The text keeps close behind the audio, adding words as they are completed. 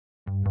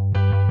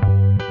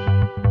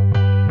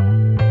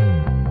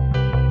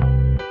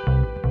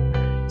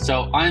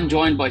So I'm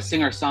joined by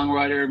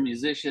singer-songwriter,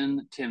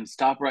 musician Tim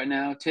Stop right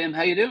now. Tim,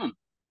 how you doing?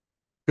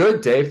 Good,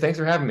 Dave. Thanks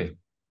for having me.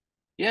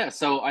 Yeah,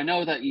 so I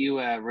know that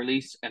you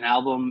released an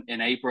album in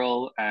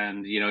April,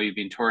 and you've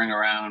been touring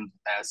around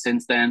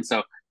since then.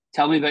 So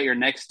tell me about your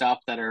next stop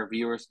that our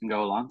viewers can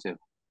go along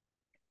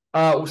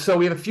to. So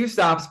we have a few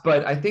stops,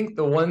 but I think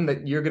the one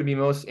that you're going to be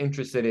most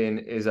interested in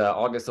is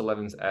August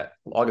 11th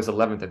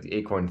at the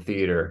Acorn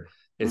Theater.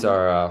 It's Mhm.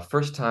 our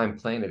first time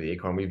playing at the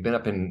Acorn. We've been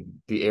up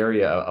in the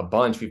area a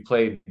bunch. We've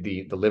played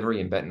the Livery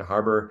in Benton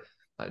Harbor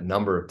a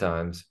number of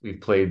times. We've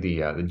played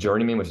the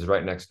Journeyman, which is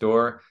right next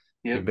door.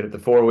 We've Yep. been at the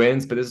Four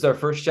Winds, but this is our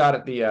first shot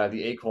at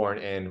the Acorn,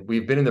 and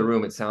we've been in the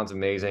room. It sounds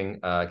amazing.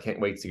 Can't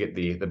wait to get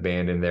the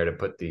band in there to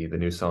put the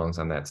new songs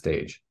on that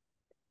stage.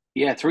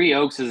 Yeah, Three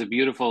Oaks is a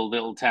beautiful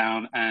little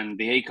town, and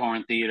the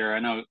Acorn Theater. I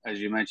know, as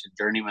you mentioned,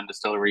 Journeyman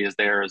Distillery is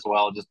there as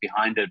well, just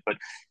behind it. But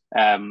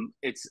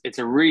it's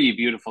a really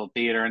beautiful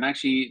theater, and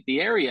actually,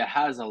 the area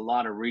has a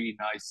lot of really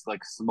nice,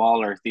 like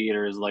smaller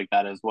theaters like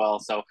that as well.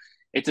 So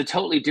it's a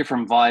totally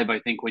different vibe, I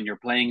think, when you're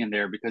playing in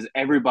there because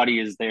everybody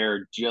is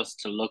there just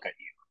to look at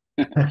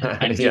you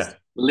and Yeah. just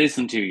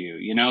listen to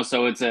you.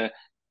 So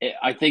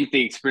I think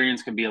the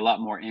experience can be a lot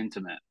more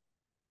intimate.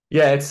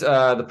 Yeah, it's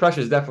the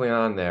pressure is definitely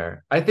on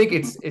there. I think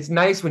it's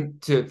nice when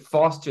to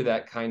foster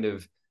that kind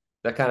of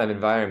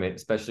environment,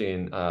 especially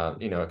in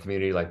a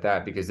community like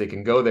that, because they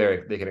can go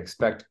there, they can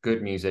expect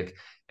good music,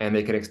 and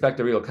they can expect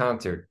a real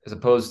concert, as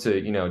opposed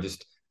to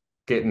just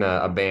getting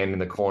a band in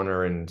the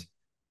corner and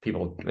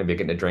people maybe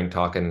getting a drink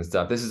talking and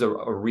stuff. This is a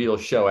real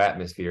show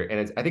atmosphere,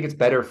 and I think it's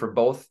better for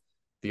both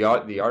the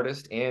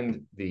artist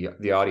and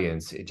the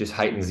audience. It just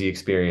heightens the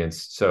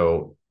experience,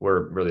 so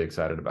we're really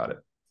excited about it.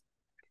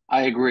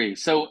 I agree.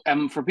 So,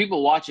 for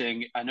people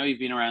watching, I know you've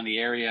been around the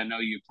area. I know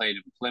you played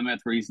in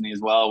Plymouth recently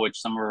as well,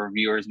 which some of our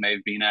viewers may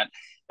have been at.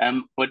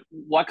 But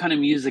what kind of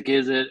music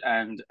is it,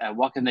 and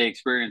what can they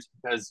experience?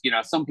 Because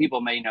some people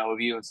may know of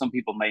you, and some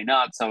people may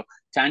not. So,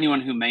 to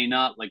anyone who may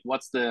not, like,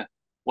 what's the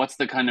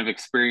kind of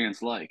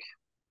experience like?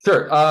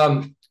 Sure.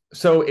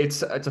 So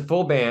it's a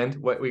full band.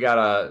 What we got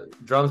a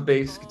drums,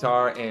 bass,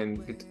 guitar,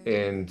 and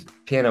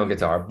piano and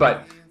guitar.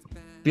 But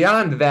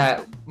beyond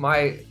that,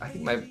 I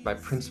think my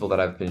principle that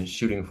I've been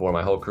shooting for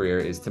my whole career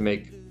is to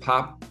make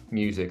pop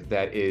music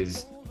that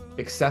is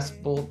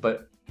accessible,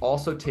 but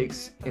also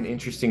takes an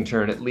interesting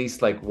turn at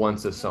least like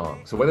once a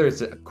song. So whether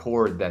it's a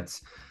chord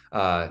that's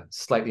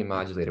slightly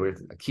modulated,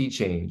 with a key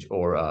change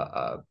or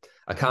a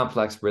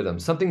complex rhythm,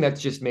 something that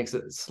just makes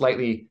it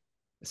slightly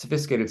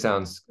sophisticated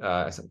sound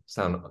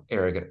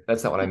arrogant.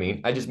 That's not what I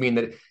mean. I just mean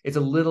that it's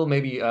a little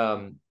maybe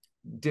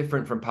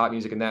different from pop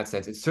music in that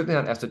sense. It's certainly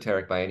not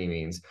esoteric by any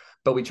means,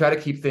 but we try to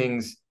keep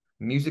things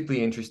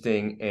musically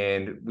interesting,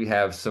 and we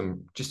have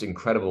some just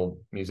incredible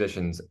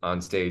musicians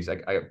on stage.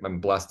 I'm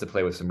blessed to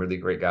play with some really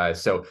great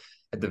guys. So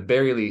at the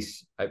very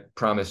least, I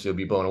promise you'll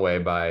be blown away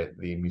by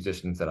the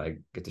musicians that I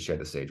get to share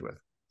the stage with.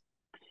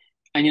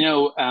 And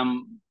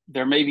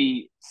there may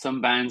be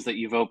some bands that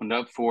you've opened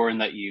up for and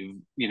that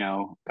you've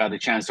got a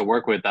chance to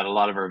work with that a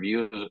lot of our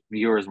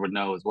viewers would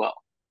know as well.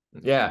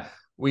 Yeah,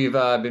 we've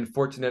been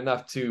fortunate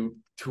enough to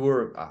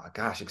tour,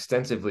 gosh,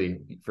 extensively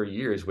for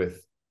years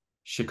with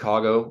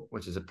Chicago,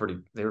 which is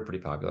they were pretty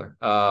popular.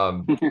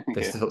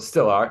 They Yeah.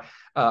 still are.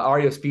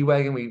 Reo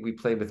Speedwagon, we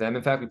played with them.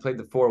 In fact, we played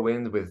the Four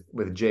Winds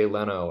with Jay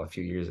Leno a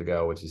few years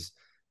ago, which is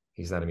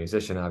he's not a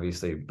musician,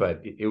 obviously,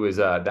 but it was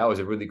that was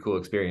a really cool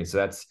experience. So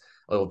that's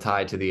a little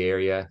tied to the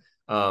area.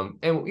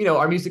 And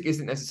our music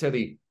isn't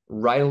necessarily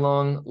right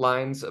along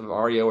lines of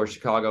Reo or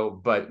Chicago,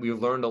 but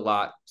we've learned a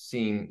lot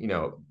seeing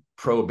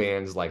pro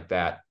bands like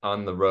that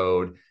on the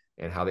road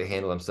and how they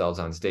handle themselves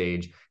on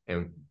stage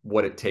and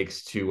what it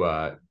takes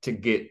to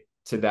get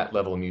to that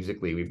level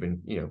musically. We've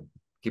been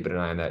keeping an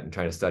eye on that and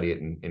trying to study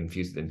it and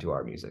infuse it into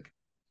our music.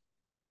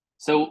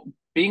 So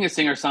being a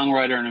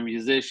singer-songwriter and a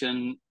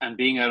musician and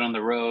being out on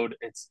the road,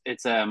 it's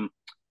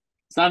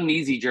not an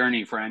easy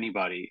journey for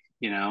anybody.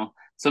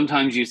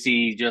 Sometimes you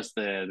see just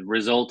the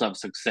result of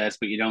success,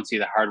 but you don't see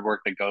the hard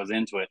work that goes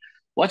into it.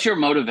 What's your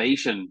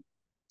motivation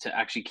to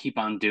actually keep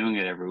on doing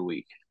it every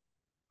week?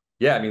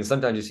 Yeah, I mean,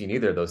 sometimes you see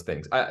neither of those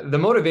things. The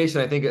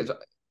motivation, I think,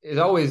 is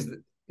always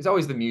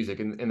the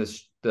music and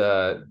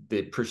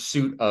the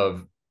pursuit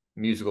of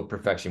musical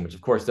perfection, which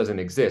of course doesn't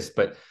exist.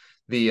 But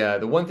the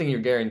one thing you're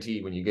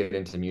guaranteed when you get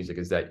into music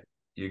is that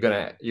you're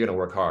gonna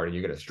work hard and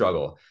you're gonna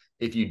struggle.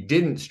 If you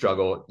didn't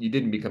struggle, you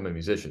didn't become a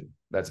musician.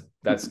 That's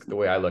the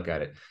way I look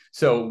at it.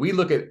 So we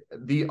look at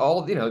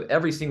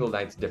every single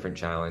night's a different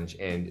challenge,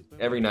 and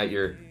every night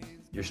you're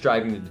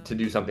striving to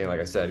do something, like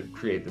I said,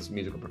 create this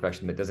musical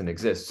perfection that doesn't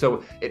exist.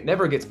 So it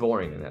never gets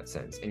boring in that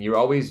sense. And you're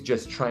always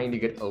just trying to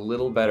get a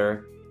little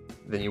better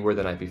than you were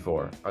the night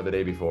before or the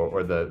day before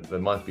or the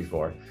month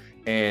before.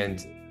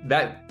 And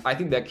I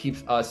think that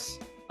keeps us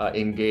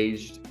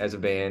engaged as a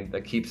band,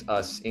 that keeps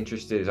us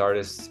interested as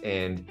artists.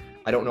 And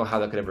I don't know how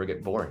that could ever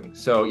get boring.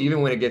 So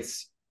even when it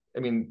gets, I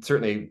mean,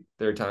 certainly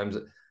there are times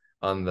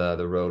on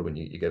the road when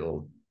you get a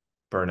little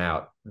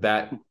burnout,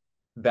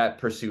 that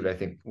pursuit, I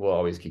think, will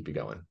always keep you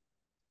going.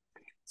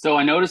 So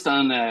I noticed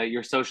on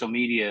your social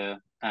media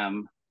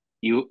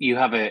you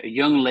have a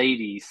young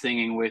lady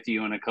singing with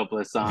you in a couple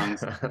of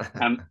songs.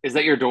 Is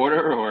that your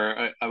daughter,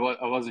 or I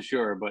wasn't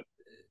sure, but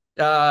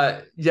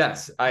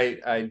Yes,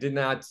 I did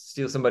not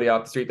steal somebody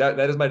off the street.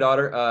 That is my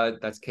daughter.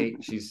 That's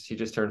Kate. She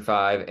just turned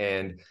 5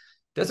 and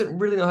doesn't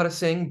really know how to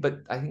sing,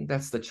 but I think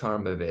that's the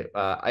charm of it.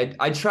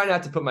 I try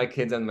not to put my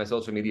kids on my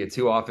social media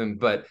too often,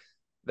 but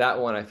that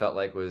one I felt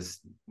like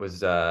was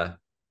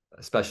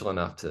special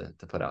enough to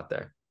put out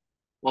there.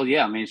 well,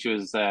 yeah, I mean, she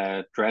was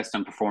dressed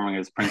and performing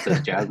as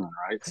Princess Jasmine,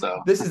 right?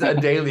 So This is a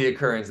daily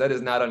occurrence. That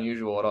is not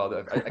unusual at all.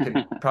 I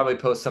could probably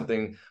post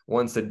something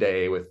once a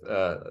day with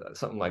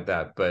something like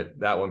that, but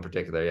that one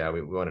particular, yeah,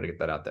 we wanted to get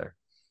that out there.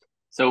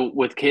 So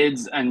with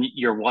kids and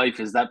your wife,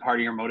 is that part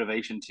of your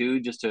motivation too,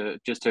 just to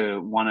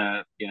want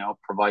to,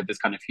 provide this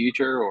kind of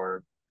future?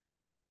 Or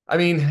I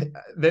mean,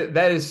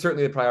 that is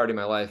certainly the priority of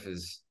my life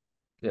is,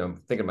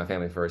 thinking of my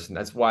family first. And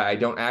that's why I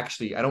don't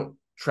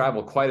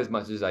travel quite as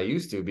much as I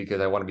used to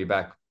because I want to be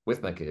back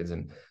with my kids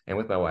and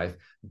with my wife.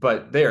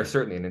 But they are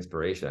certainly an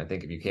inspiration. I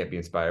think if you can't be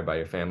inspired by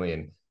your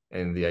family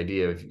and the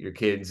idea of your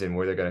kids and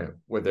what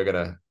they're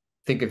gonna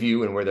think of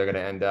you and where they're gonna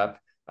end up,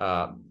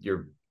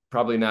 you're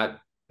probably not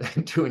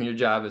doing your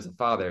job as a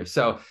father.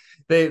 So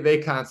they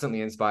constantly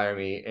inspire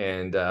me,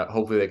 and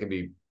hopefully they can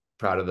be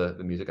proud of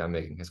the music I'm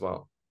making as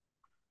well.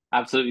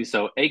 absolutely.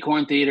 So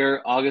Acorn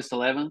Theater, August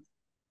 11th.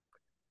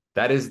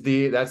 That's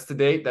the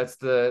date. That's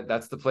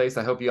the place.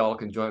 I hope you all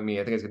can join me.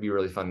 I think it's gonna be a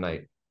really fun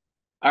night.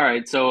 All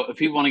right. So if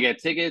people want to get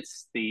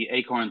tickets, the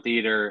Acorn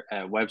Theater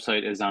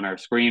website is on our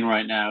screen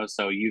right now.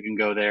 So you can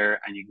go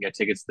there and you can get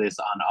tickets to this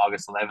on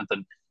August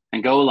 11th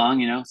and go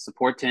along,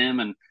 support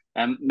Tim.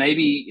 And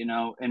maybe,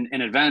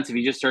 in advance, if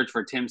you just search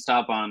for Tim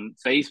Stop on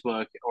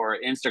Facebook or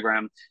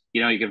Instagram,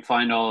 you can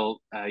find all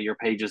your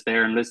pages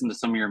there and listen to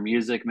some of your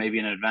music maybe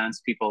in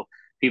advance. People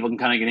can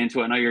kind of get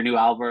into it. I know your new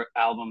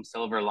album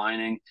Silver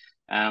Lining.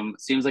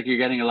 Seems like you're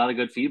getting a lot of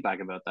good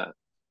feedback about that.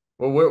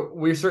 Well,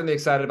 we're certainly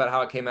excited about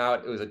how it came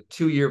out. It was a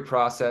 2-year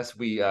process.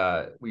 We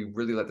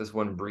really let this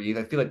one breathe.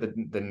 I feel like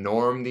the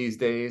norm these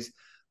days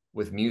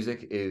with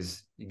music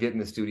is you get in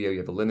the studio, you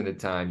have a limited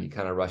time, you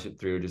kind of rush it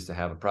through just to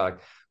have a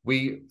product.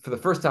 We, for the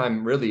first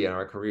time really in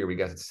our career, we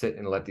got to sit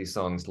and let these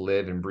songs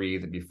live and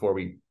breathe before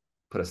we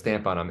put a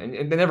stamp on them.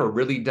 And they're never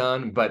really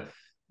done, but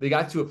they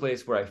got to a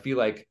place where I feel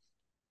like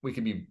we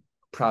can be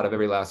proud of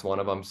every last one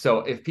of them.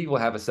 So if people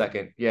have a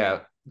second,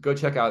 yeah, go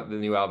check out the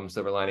new album,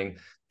 Silver Lining. It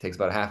takes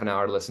about half an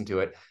hour to listen to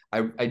it.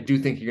 I do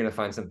think you're going to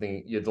find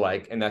something you'd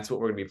like, and that's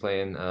what we're going to be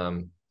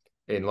playing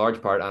in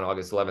large part on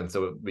August 11th.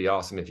 So it'd be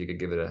awesome if you could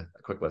give it a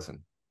quick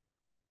listen.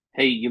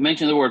 Hey, you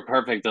mentioned the word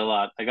perfect a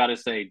lot. I got to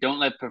say, don't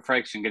let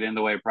perfection get in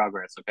the way of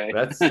progress, okay?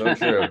 That's so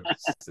true.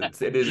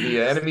 It is the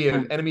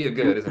enemy of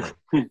good, isn't it?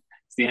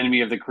 It's the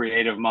enemy of the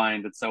creative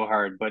mind. It's so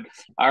hard. But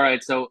all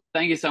right. So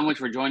thank you so much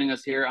for joining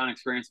us here on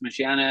Experience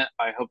Michiana.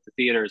 I hope the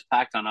theater is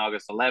packed on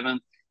August 11th.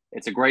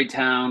 It's a great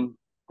town,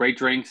 great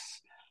drinks,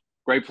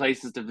 great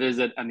places to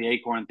visit, and the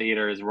Acorn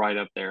Theater is right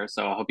up there.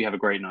 So I hope you have a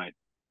great night.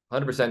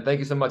 100%. Thank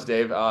you so much,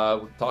 Dave.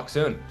 Talk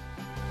soon.